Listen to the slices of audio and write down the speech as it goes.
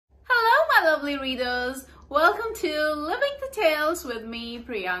lovely readers. Welcome to Living the Tales with me,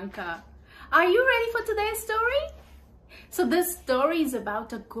 Priyanka. Are you ready for today's story? So this story is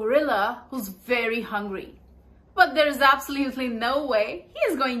about a gorilla who's very hungry. But there is absolutely no way he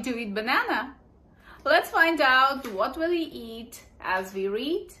is going to eat banana. Let's find out what will he eat as we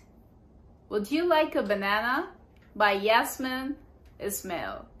read. Would You Like a Banana? By Yasmeen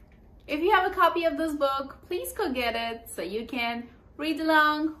Ismail. If you have a copy of this book, please go get it so you can read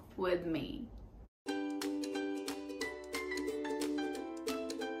along with me.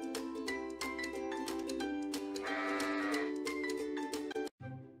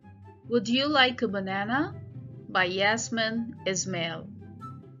 Would You Like a Banana? By Yasmeen Ismail.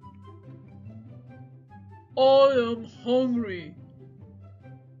 I am hungry.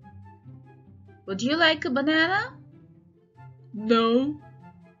 Would you like a banana? No,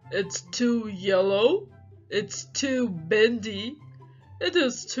 it's too yellow, it's too bendy, it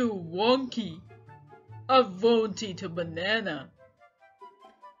is too wonky. I won't eat a banana.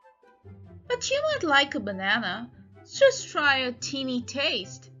 But you might like a banana. Just try a teeny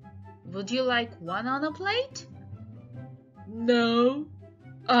taste. Would you like one on a plate? No,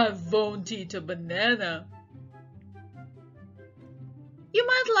 I won't eat a banana. You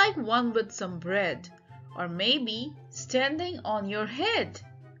might like one with some bread, or maybe standing on your head.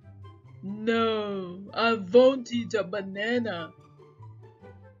 No, I won't eat a banana.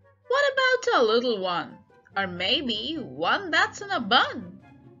 What about a little one, or maybe one that's in a bun?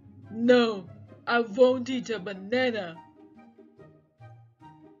 No, I won't eat a banana.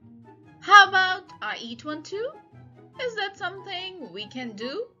 How about I eat one too? Is that something we can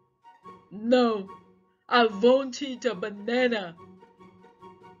do? No, I won't eat a banana.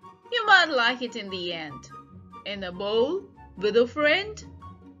 You might like it in the end. In a bowl with a friend?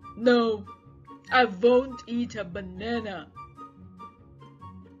 No, I won't eat a banana.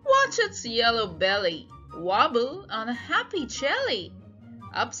 Watch its yellow belly wobble on a happy jelly.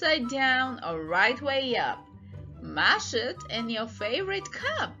 Upside down or right way up. Mash it in your favorite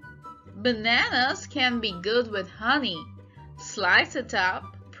cup. Bananas can be good with honey. Slice it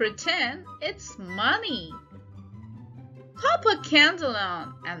up, pretend it's money. Pop a candle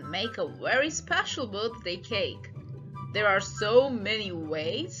on and make a very special birthday cake. There are so many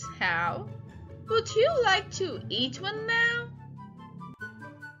ways how. Would you like to eat one now?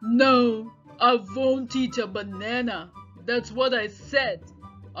 No, I won't eat a banana. That's what I said.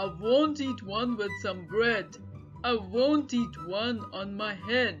 I won't eat one with some bread. I won't eat one on my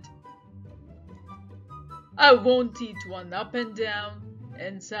head. I won't eat one up and down,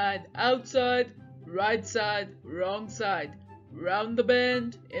 inside, outside, right side, wrong side, round the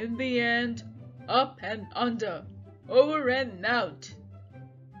bend, in the end, up and under, over and out.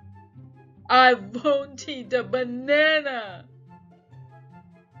 I won't eat a banana.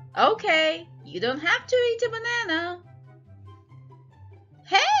 Okay, you don't have to eat a banana.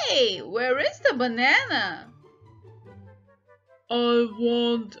 Hey, where is the banana? I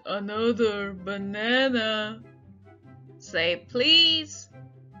want another banana. Say please.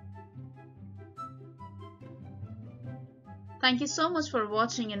 Thank you so much for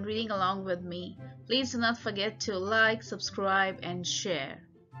watching and reading along with me. Please do not forget to like, subscribe and share.